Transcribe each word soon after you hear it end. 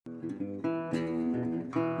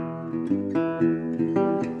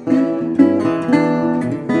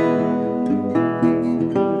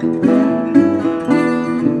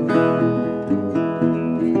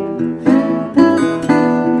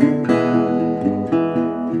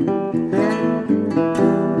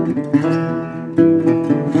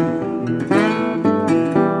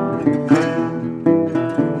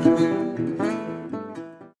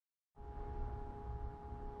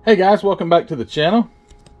Hey guys, welcome back to the channel.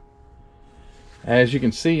 As you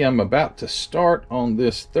can see, I'm about to start on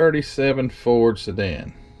this 37 Ford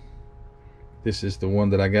Sedan. This is the one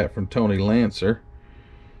that I got from Tony Lancer.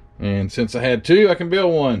 And since I had two, I can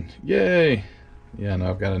build one. Yay! Yeah, no,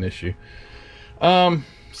 I've got an issue.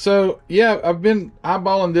 So yeah, I've been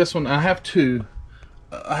eyeballing this one. I have two.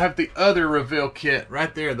 I have the other Reveal kit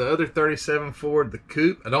right there, the other 37 Ford, the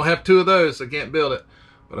coupe. I don't have two of those, so I can't build it.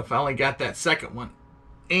 But I finally got that second one.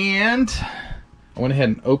 And I went ahead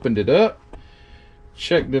and opened it up,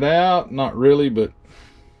 checked it out. Not really, but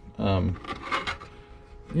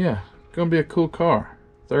yeah, gonna be a cool car.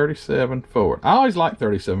 37 Ford. I always like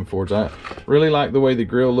 37 Fords. I really like the way the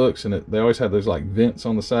grill looks, and they always have those like vents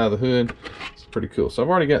on the side of the hood. It's pretty cool. So I've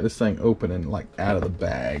already got this thing open and like out of the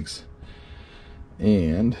bags,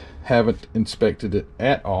 and haven't inspected it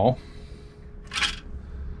at all.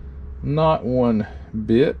 Not one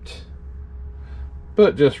bit.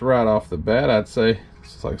 But just right off the bat, I'd say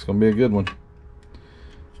this looks like it's going to be a good one.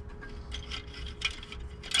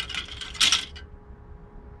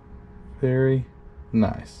 Very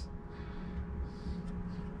nice.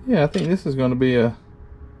 Yeah, I think this is going to be a...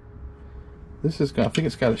 I think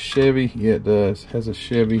it's got a Chevy. Yeah, it does. Has a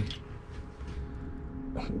Chevy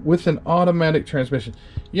with an automatic transmission.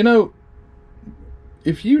 You know,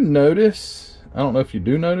 if you notice, I don't know if you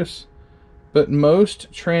do notice, but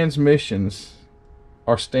most transmissions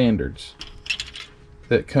are standards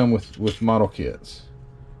that come with model kits.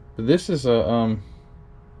 But this is a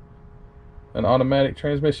an automatic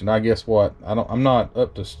transmission. I guess what, I'm not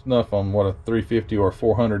up to snuff on what a 350 or a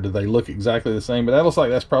 400, do they look exactly the same, but that looks like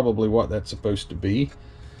that's probably what that's supposed to be.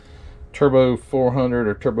 Turbo 400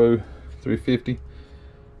 or turbo 350.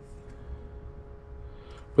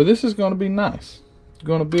 But this is going to be nice. It's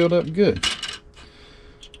going to build up good.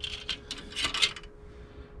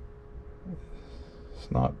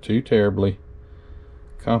 Not too terribly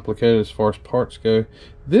complicated as far as parts go.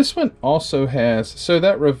 This one also has, so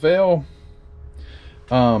that Reveal,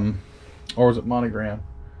 or is it Monogram?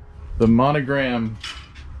 The Monogram,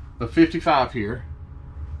 the 55 here,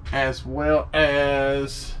 as well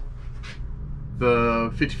as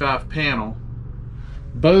the 55 panel,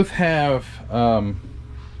 both have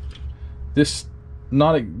this,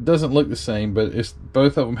 it doesn't look the same, but it's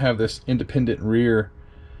both of them have this independent rear.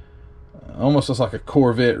 Almost looks like a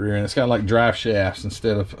Corvette rear, and it's got like drive shafts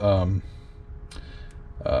instead of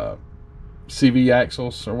CV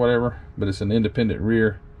axles or whatever, but it's an independent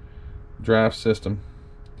rear drive system.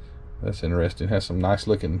 That's interesting. It has some nice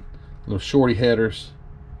looking little shorty headers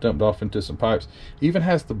dumped off into some pipes. It even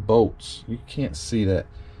has the bolts. You can't see that,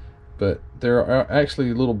 but there are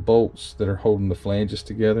actually little bolts that are holding the flanges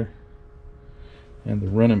together, and the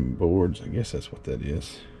running boards, I guess that's what that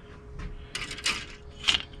is.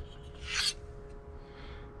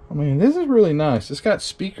 I mean, this is really nice. It's got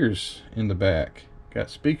speakers in the back. Got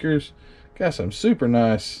speakers. Got some super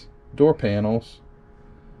nice door panels.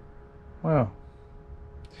 Wow.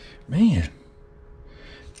 Man.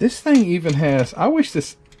 This thing even has... I wish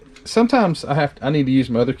this... Sometimes I need to use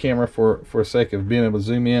my other camera for the sake of being able to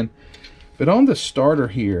zoom in. But on the starter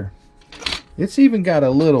here, it's even got a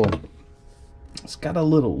little... It's got a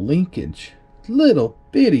little linkage. Little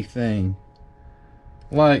bitty thing.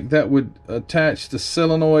 Like that would attach the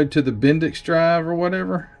solenoid to the Bendix drive or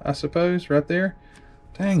whatever, I suppose, right there.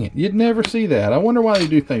 Dang it, you'd never see that. I wonder why they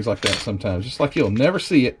do things like that sometimes. Just like you'll never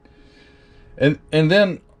see it. And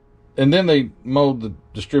then they mold the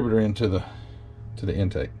distributor into the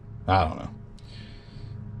intake. I don't know.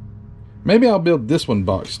 Maybe I'll build this one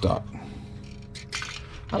box stock.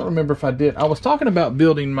 I don't remember if I did. I was talking about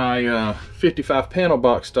building my 55 panel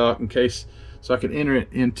box stock in case, so I could enter it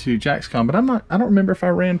into JacksCon, but I don't remember if I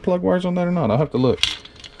ran plug wires on that or not. I'll have to look.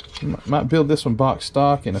 Might build this one box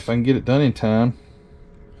stock, and if I can get it done in time,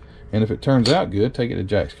 and if it turns out good, take it to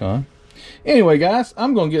JacksCon. Anyway, guys,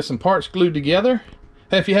 I'm going to get some parts glued together.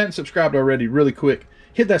 Hey, if you hadn't subscribed already, really quick,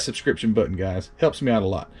 hit that subscription button, guys. Helps me out a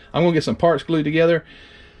lot. I'm going to get some parts glued together,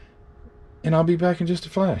 and I'll be back in just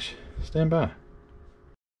a flash. Stand by.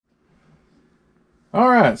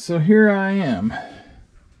 Alright, so here I am.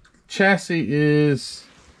 Chassis is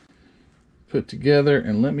put together,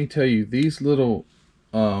 and let me tell you, these little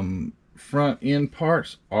front end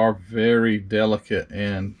parts are very delicate,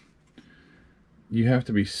 and you have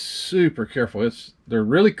to be super careful. They're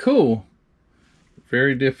really cool,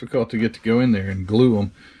 very difficult to get to go in there and glue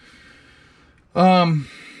them.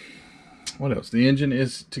 What else? The engine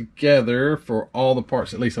is together for all the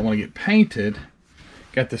parts, at least I want to get painted.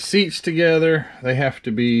 Got the seats together. They have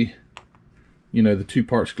to be, you know, the two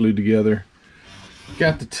parts glued together.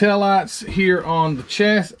 Got the taillights here on the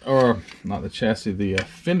chassis, or not the chassis, the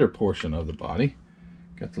fender portion of the body.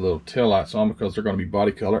 Got the little taillights on because they're going to be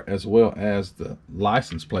body color, as well as the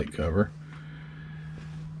license plate cover.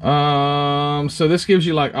 So this gives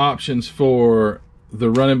you like options for the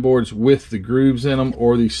running boards with the grooves in them,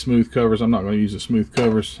 or these smooth covers. I'm not going to use the smooth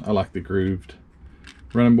covers. I like the grooved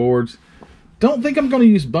running boards. Don't think I'm going to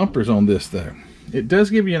use bumpers on this though. It does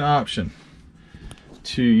give you an option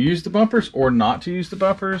to use the bumpers or not to use the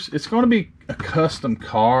bumpers. It's going to be a custom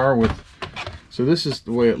car with, so this is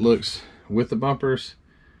the way it looks with the bumpers.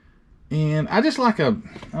 And I just like I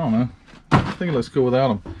don't know, I think it looks cool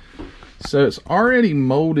without them. So it's already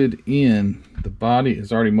molded in, the body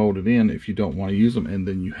is already molded in if you don't want to use them, and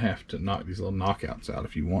then you have to knock these little knockouts out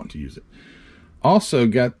if you want to use it. Also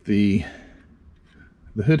got the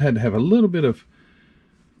hood had to have a little bit of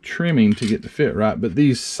trimming to get the fit right, but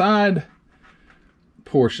these side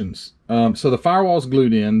portions, so the firewall's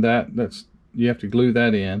glued in, that's you have to glue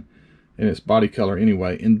that in, and it's body color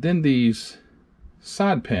anyway. And then these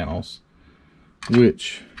side panels,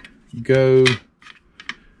 which go,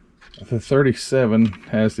 the 37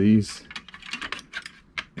 has these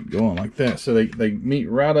going like that, so they meet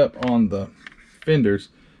right up on the fenders.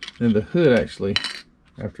 Then the hood actually,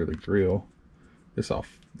 after the grill, this will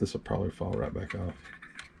probably fall right back off.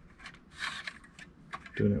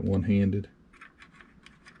 Doing it one-handed.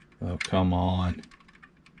 Oh, come on.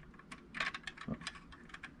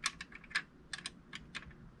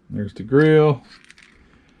 There's the grill.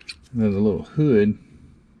 And there's a little hood.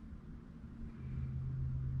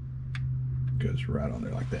 Goes right on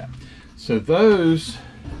there like that. So those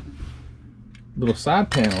little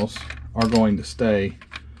side panels are going to stay.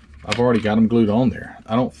 I've already got them glued on there.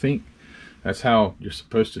 I don't think that's how you're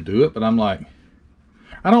supposed to do it, but I'm like,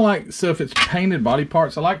 I don't like, so if it's painted body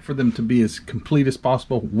parts, I like for them to be as complete as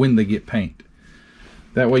possible when they get paint.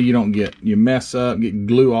 That way you don't you mess up, get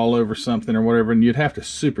glue all over something or whatever, and you'd have to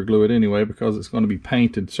super glue it anyway because it's going to be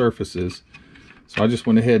painted surfaces. So I just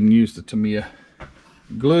went ahead and used the Tamiya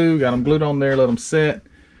glue, got them glued on there, let them set.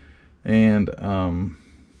 And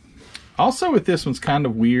also with this one's kind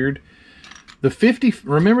of weird.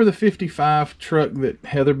 Remember the 55 truck that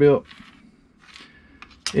Heather built?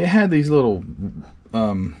 It had these little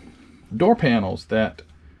door panels that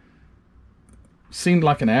seemed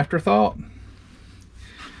like an afterthought.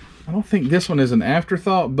 I don't think this one is an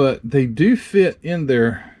afterthought, but they do fit in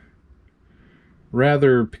there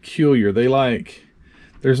rather peculiar.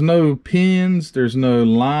 There's no pins, there's no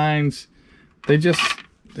lines. They just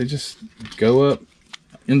go up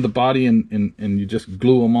in the body and you just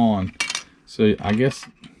glue them on. So I guess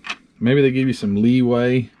maybe they give you some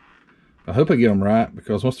leeway. I hope I get them right,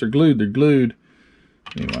 because once they're glued, they're glued.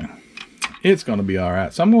 Anyway, it's going to be all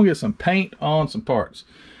right. So I'm going to get some paint on some parts.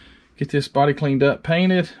 Get this body cleaned up,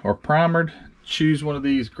 painted or primered. Choose one of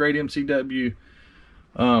these great MCW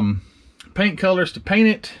paint colors to paint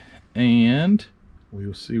it, and we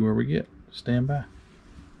will see where we get. Stand by.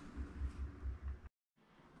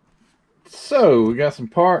 So we got some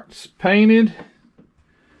parts painted.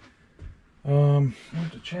 Where'd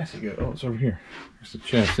the chassis go? Oh, it's over here. There's the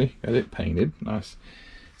chassis. Got it painted. Nice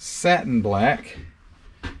satin black.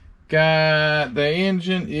 Got the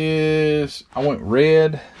engine is, I went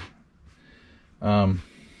red.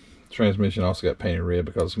 Transmission also got painted red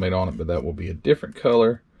because it's made on it, but that will be a different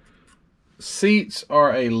color. Seats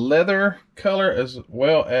are a leather color, as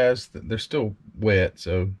well as they're still wet,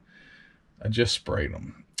 so I just sprayed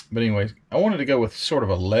them. But anyways, I wanted to go with sort of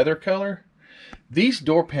a leather color. These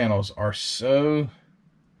door panels are so,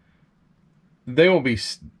 they will be,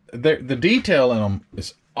 the detail in them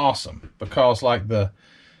is awesome, because like the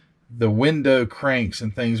window cranks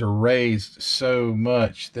and things are raised so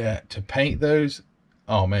much that to paint those,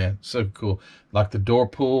 oh man, so cool. Like the door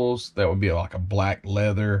pulls, that would be like a black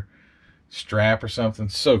leather strap or something.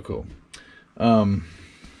 So cool.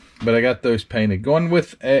 But I got those painted. Going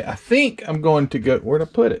with I think I'm going to go, where'd I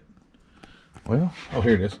put it? Well, oh,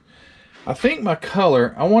 here it is. I think my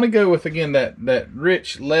color, I want to go with, again, that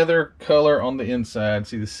rich leather color on the inside.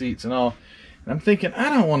 See the seats and all. And I'm thinking,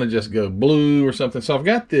 I don't want to just go blue or something. So I've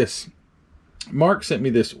got this, Mark sent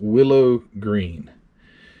me this willow green.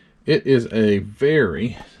 It is a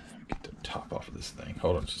very, let me get the top off of this thing.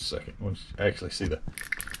 Hold on just a second. Let's actually see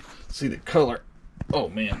the color. Oh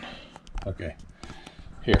man. Okay.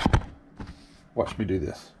 Here. Watch me do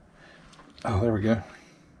this. Oh, there we go.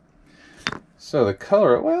 So the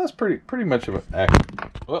color, well, that's pretty much of an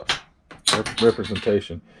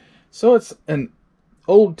representation. So it's an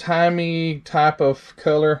old-timey type of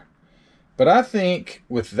color, but I think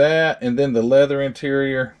with that and then the leather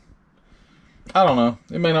interior, I don't know,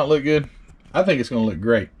 it may not look good. I think it's going to look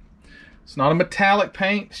great. It's not a metallic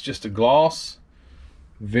paint, it's just a gloss.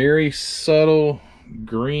 Very subtle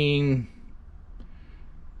green.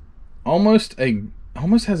 Almost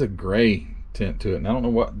has a gray tint to it. And I don't know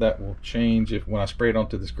what that will change when I spray it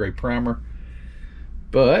onto this gray primer.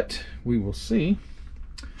 But we will see.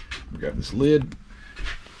 Grab this lid.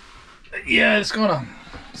 Yeah, it's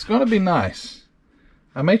gonna be nice.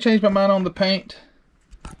 I may change my mind on the paint.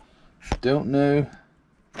 Don't know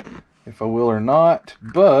if I will or not,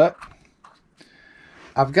 but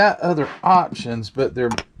I've got other options, but they're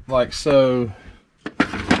like so.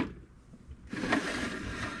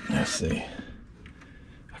 Let's see.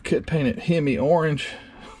 I could paint it Hemi orange.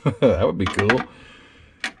 That would be cool.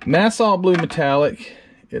 Nassau blue metallic.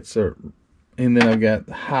 And then I've got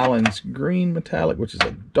Highlands green metallic, which is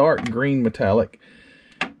a dark green metallic.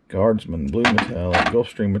 Guardsman blue metallic,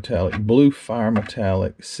 Gulfstream metallic, blue fire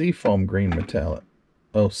metallic, Seafoam green metallic.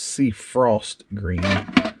 Oh, Sea Frost green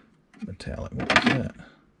metallic. What is that?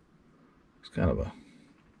 It's kind of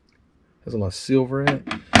has a lot of silver in it.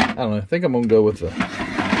 I don't know. I think I'm gonna go with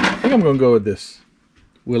this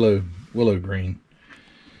willow green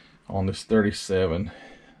on this 37.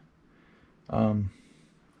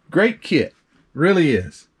 Great kit, really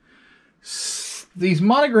is. These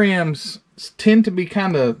monograms tend to be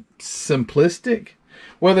kind of simplistic.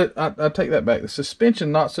 Whether I take that back, the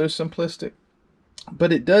suspension not so simplistic,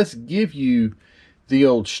 but it does give you the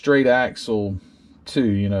old straight axle too.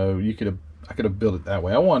 You know, I could have built it that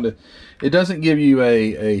way. I wanted to. It doesn't give you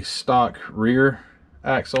a stock rear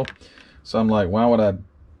axle, so I'm like, why would I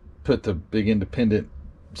put the big independent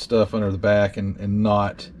stuff under the back and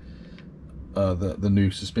not the new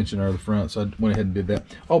suspension under the front? So I went ahead and did that.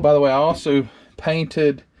 Oh, by the way, I also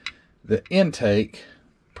painted the intake,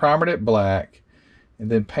 primered it black, and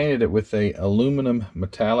then painted it with a aluminum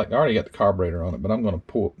metallic. I already got the carburetor on it, but I'm going to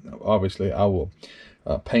pour. Obviously, I will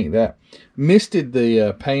paint that. Misted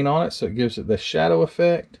the paint on it, so it gives it the shadow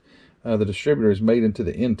effect. The distributor is made into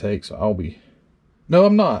the intake, so I'll be. No,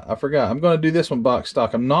 I'm not. I forgot. I'm going to do this one box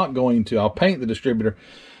stock. I'm not going to. I'll paint the distributor,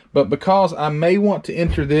 but because I may want to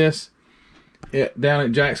enter this down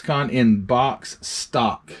at JaxCon in box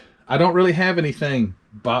stock. I don't really have anything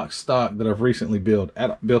box stock that I've recently built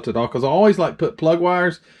at all, because I always like put plug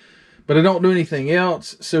wires, but I don't do anything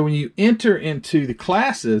else. So when you enter into the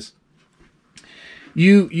classes,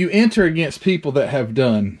 you enter against people that have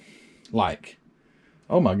done, like,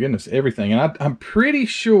 oh my goodness, everything. And I'm pretty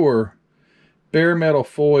sure bare metal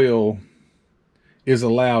foil is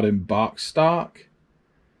allowed in box stock.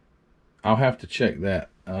 I'll have to check that,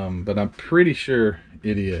 but I'm pretty sure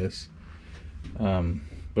it is.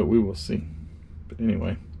 But we will see. But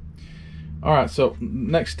anyway, all right, so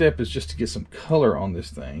next step is just to get some color on this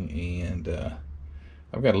thing, and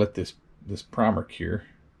I've got to let this primer cure.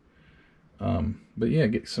 But yeah,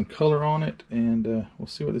 get some color on it, and we'll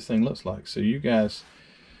see what this thing looks like. So you guys,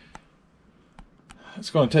 it's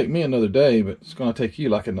going to take me another day, but it's going to take you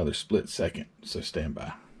like another split second, so stand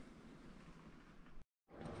by.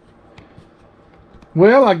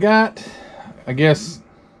 Well, I guess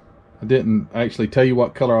I didn't actually tell you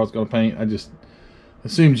what color I was going to paint. I just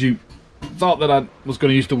assumed you thought that I was going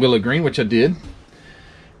to use the willow green, which I did.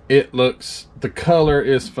 The color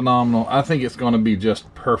is phenomenal. I think it's going to be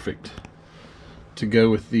just perfect to go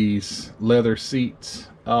with these leather seats.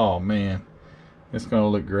 Oh man, it's going to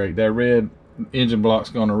look great. That red engine block's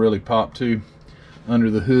going to really pop too under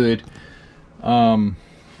the hood.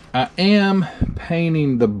 I am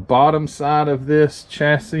painting the bottom side of this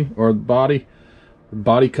chassis, or body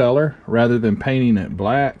color, rather than painting it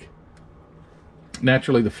black.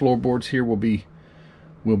 Naturally, the floorboards here will be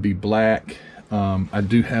black. I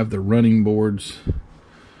do have the running boards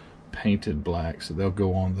painted black, so they'll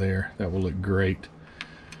go on there. That will look great.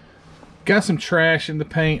 Got some trash in the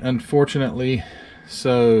paint, unfortunately.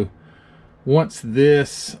 So once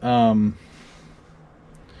this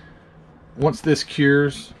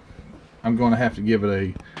cures, I'm going to have to give it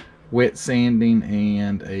a wet sanding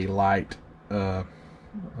and a light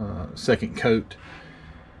second coat.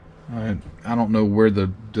 I don't know where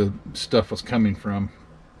the stuff was coming from.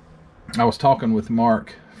 I was talking with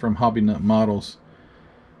Mark from Hobby Nut Models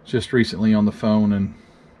just recently on the phone, and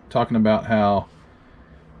talking about how,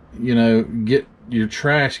 you know, your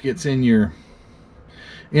trash gets in your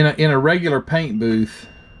in a regular paint booth.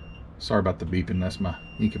 Sorry about the beeping, that's my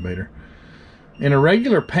incubator. In a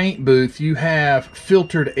regular paint booth, you have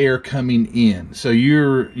filtered air coming in, so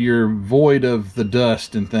you're void of the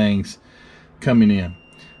dust and things coming in.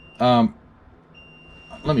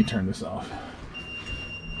 Let me turn this off.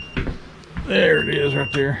 There it is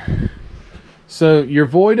right there. So you're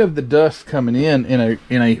void of the dust coming in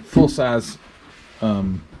a full-size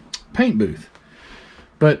paint booth.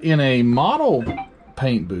 But in a model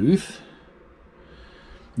paint booth,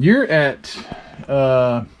 you're at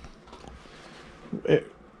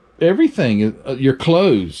everything. Your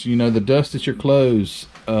clothes, you know, the dust that your clothes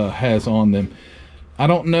has on them. I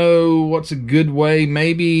don't know what's a good way.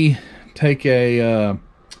 Maybe take a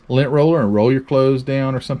lint roller and roll your clothes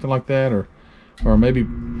down or something like that, or maybe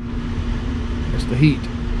it's the heat.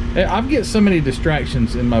 I get so many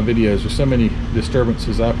distractions in my videos, or so many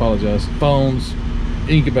disturbances. I apologize. Phones,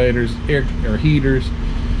 incubators, air or heaters,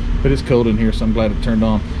 but it's cold in here, so I'm glad it turned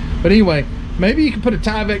on. But anyway, maybe you could put a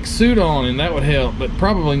Tyvek suit on and that would help, but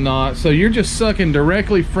probably not. So you're just sucking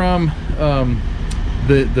directly from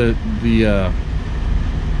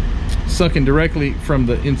sucking directly from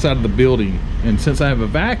the inside of the building. And since I have a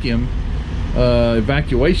vacuum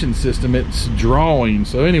evacuation system, it's drawing.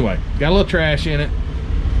 So anyway, got a little trash in it.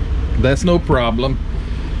 That's no problem,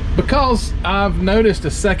 because I've noticed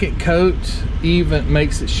a second coat even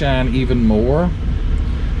makes it shine even more.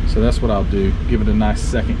 So that's what I'll do, give it a nice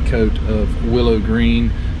second coat of willow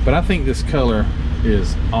green. But I think this color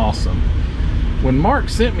is awesome. When Mark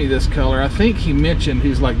sent me this color, I think he mentioned,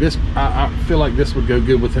 he's like, this, I feel like this would go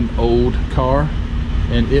good with an old car,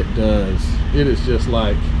 and it does. It is just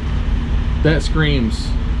like, that screams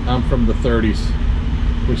I'm from the 30s,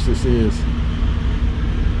 which this is.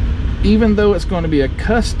 Even though it's going to be a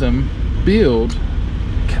custom build,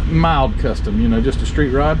 mild custom, you know, just a street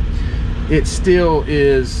rod, it still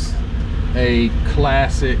is a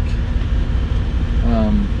classic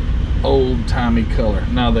old-timey color.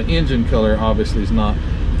 Now the engine color obviously is not,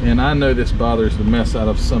 and I know this bothers the mess out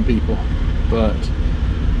of some people, but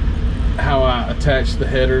how I attach the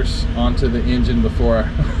headers onto the engine before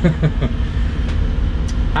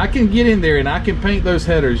I can get in there and I can paint those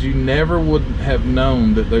headers. You never would have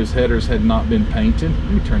known that those headers had not been painted.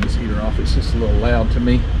 Let me turn this heater off, it's just a little loud to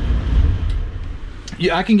me.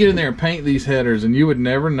 Yeah, I can get in there and paint these headers, and you would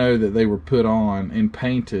never know that they were put on and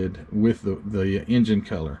painted with the engine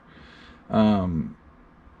color.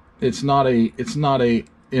 It's not a,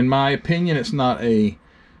 in my opinion, it's not a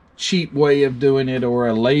cheap way of doing it or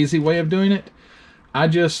a lazy way of doing it. I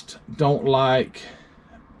just don't like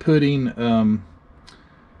putting,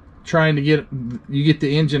 trying to get, you get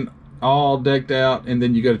the engine all decked out, and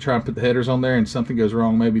then you got to try and put the headers on there, and something goes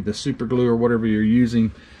wrong. Maybe the super glue or whatever you're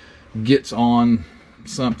using gets on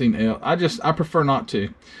something else. I prefer not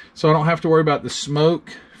to, so I don't have to worry about the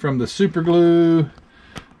smoke from the super glue,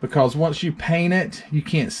 because once you paint it, you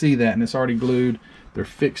can't see that, and it's already glued. They're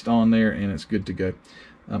fixed on there, and it's good to go.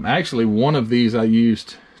 Actually, one of these I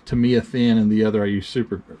used Tamiya thin, and the other I used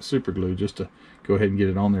super glue, just to go ahead and get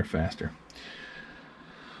it on there faster.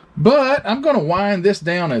 But I'm going to wind this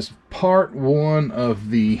down as part one of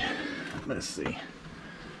the, let's see,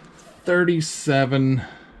 37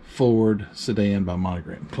 Ford Sedan by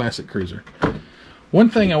Monogram, classic cruiser. One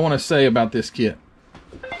thing I want to say about this kit,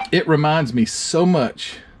 it reminds me so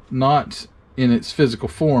much, not in its physical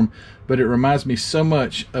form, but it reminds me so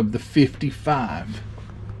much of the 55.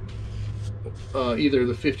 Either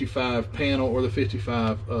the 55 panel or the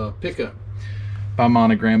 55 pickup by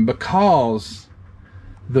Monogram, because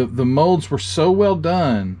the molds were so well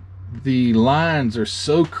done. The lines are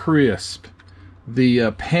so crisp.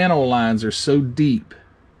 The panel lines are so deep.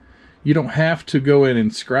 You don't have to go in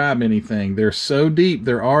and scribe anything. They're so deep.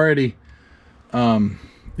 They're already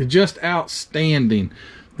just outstanding.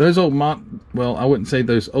 Those old well, I wouldn't say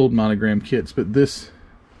those old Monogram kits, but this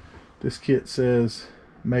kit says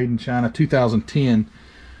made in China 2010.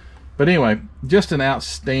 But anyway, just an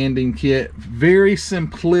outstanding kit. Very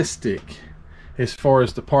simplistic as far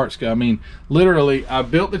as the parts go. I mean, literally, I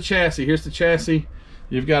built the chassis. Here's the chassis.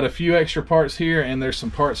 You've got a few extra parts here, and there's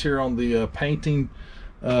some parts here on the painting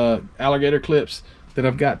alligator clips that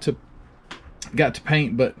I've got to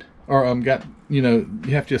paint, but got, you know,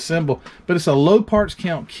 you have to assemble. But it's a low parts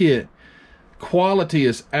count kit. Quality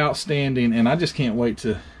is outstanding, and I just can't wait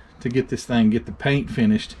to get this thing, get the paint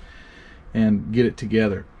finished, and get it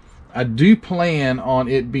together. I do plan on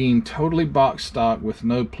it being totally box stock with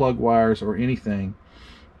no plug wires or anything,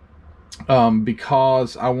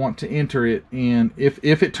 because I want to enter it in,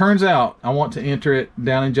 if it turns out, I want to enter it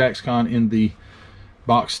down in JaxCon in the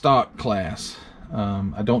box stock class.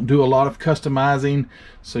 I don't do a lot of customizing,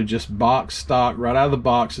 so just box stock right out of the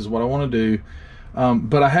box is what I want to do.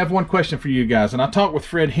 But I have one question for you guys, and I talked with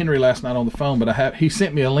Fred Henry last night on the phone, but he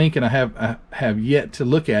sent me a link, and I have yet to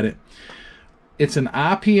look at it. It's an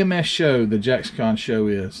IPMS show, the JaxCon show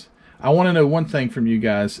is. I want to know one thing from you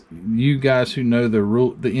guys who know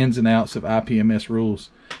the ins and outs of IPMS rules.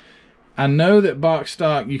 I know that box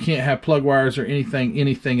stock, you can't have plug wires or anything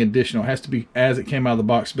additional. It has to be as it came out of the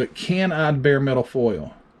box. But can I bare metal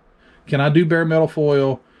foil? Can I do bare metal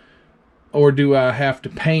foil, or do I have to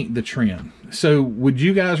paint the trim? So would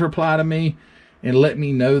you guys reply to me and let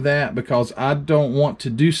me know that? Because I don't want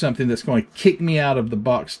to do something that's going to kick me out of the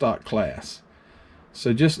box stock class.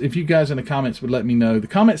 So just if you guys in the comments would let me know. The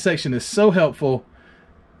comment section is so helpful.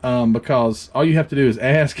 Because all you have to do is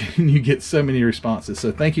ask and you get so many responses.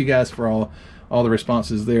 So thank you guys for all the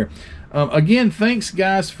responses there. Again, thanks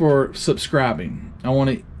guys for subscribing. I want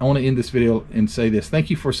to end this video and say this. Thank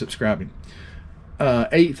you for subscribing.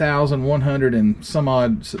 8,100 and some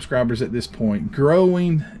odd subscribers at this point.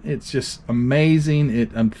 Growing. It's just amazing.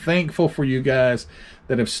 I'm thankful for you guys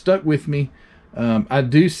that have stuck with me. I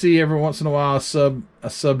do see every once in a while a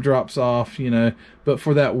sub drops off, you know, but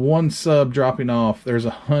for that one sub dropping off, there's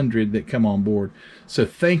 100 that come on board. So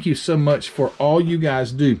thank you so much for all you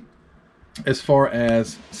guys do as far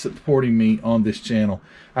as supporting me on this channel.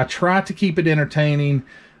 I try to keep it entertaining.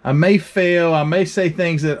 I may fail. I may say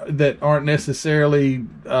things that aren't necessarily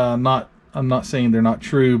I'm not saying they're not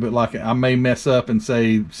true, but like I may mess up and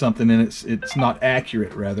say something and it's not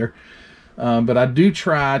accurate rather. But I do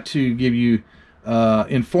try to give you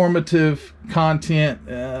informative content,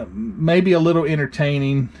 maybe a little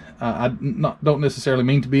entertaining. I don't necessarily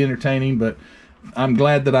mean to be entertaining, but I'm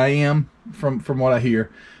glad that I am from what I hear.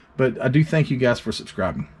 But I do thank you guys for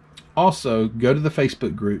subscribing. Also, go to the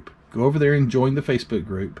Facebook group. Go over there and join the Facebook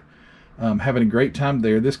group. Having a great time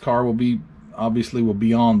there. This car will be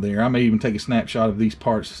on there. I may even take a snapshot of these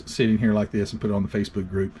parts sitting here like this and put it on the Facebook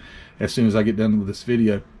group as soon as I get done with this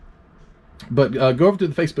video. But go over to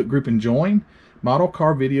the Facebook group and join. Model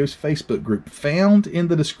Car Videos Facebook group, found in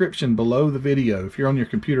the description below the video. If you're on your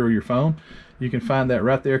computer or your phone, you can find that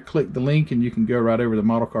right there. Click the link and you can go right over to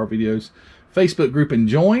Model Car Videos Facebook group and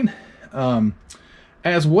join,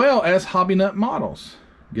 as well as Hobby Nut Models.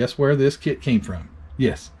 Guess where this kit came from?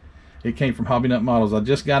 Yes, it came from Hobby Nut Models. I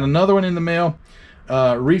just got another one in the mail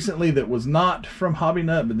recently that was not from Hobby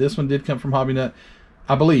Nut, but this one did come from Hobby Nut,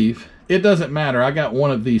 I believe. It doesn't matter. I got one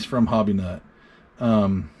of these from Hobby Nut.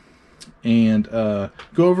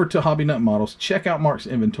 Go over to Hobby Nut Models, check out Mark's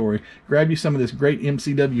inventory, grab you some of this great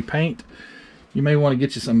MCW paint. You may want to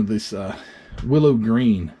get you some of this willow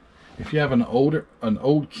green. If you have an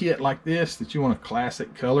old kit like this that you want a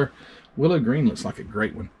classic color, willow green looks like a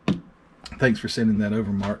great one. Thanks for sending that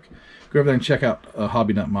over, Mark. Go over there and check out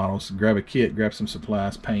Hobby Nut Models. Grab a kit, grab some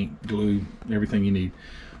supplies, paint, glue, everything you need.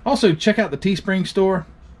 Also, check out the Teespring store.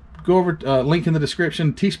 Go over, link in the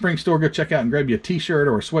description, Teespring store. Go check out and grab you a t-shirt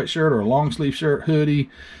or a sweatshirt or a long sleeve shirt,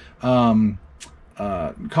 hoodie,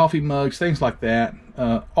 coffee mugs, things like that.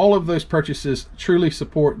 All of those purchases truly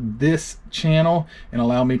support this channel and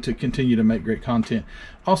allow me to continue to make great content.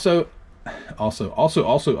 Also, I have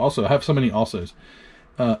so many alsos.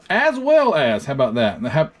 As well as, how about that?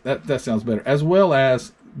 That sounds better. As well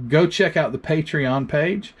as, go check out the Patreon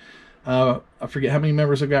page. I forget how many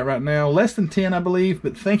members I've got right now. Less than 10, I believe.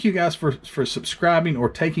 But thank you guys for subscribing or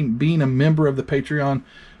being a member of the Patreon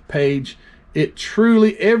page. It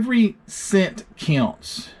truly, every cent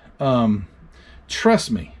counts.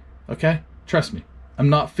 Trust me, okay? Trust me. I'm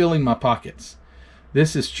not filling my pockets.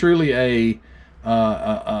 This is truly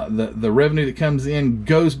the revenue that comes in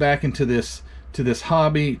goes back into this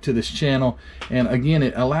hobby, to this channel, and again,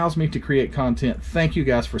 it allows me to create content. Thank you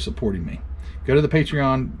guys for supporting me. Go to the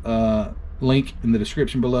Patreon link in the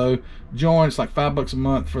description below. Join. It's like $5 a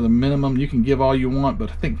month for the minimum. You can give all you want, but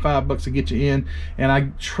I think $5 to get you in. And I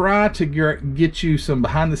try to get you some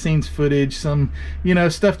behind the scenes footage, some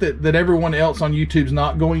stuff that everyone else on YouTube's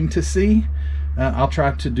not going to see. I'll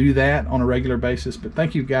try to do that on a regular basis. But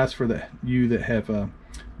thank you guys for you that have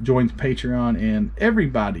joined Patreon, and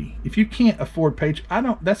everybody. If you can't afford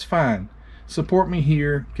Patreon, that's fine. Support me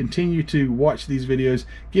here. Continue to watch these videos.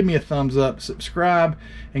 Give me a thumbs up. Subscribe.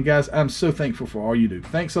 And guys, I'm so thankful for all you do.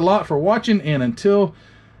 Thanks a lot for watching. And until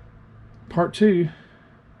part 2,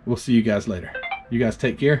 we'll see you guys later. You guys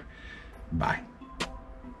take care. Bye.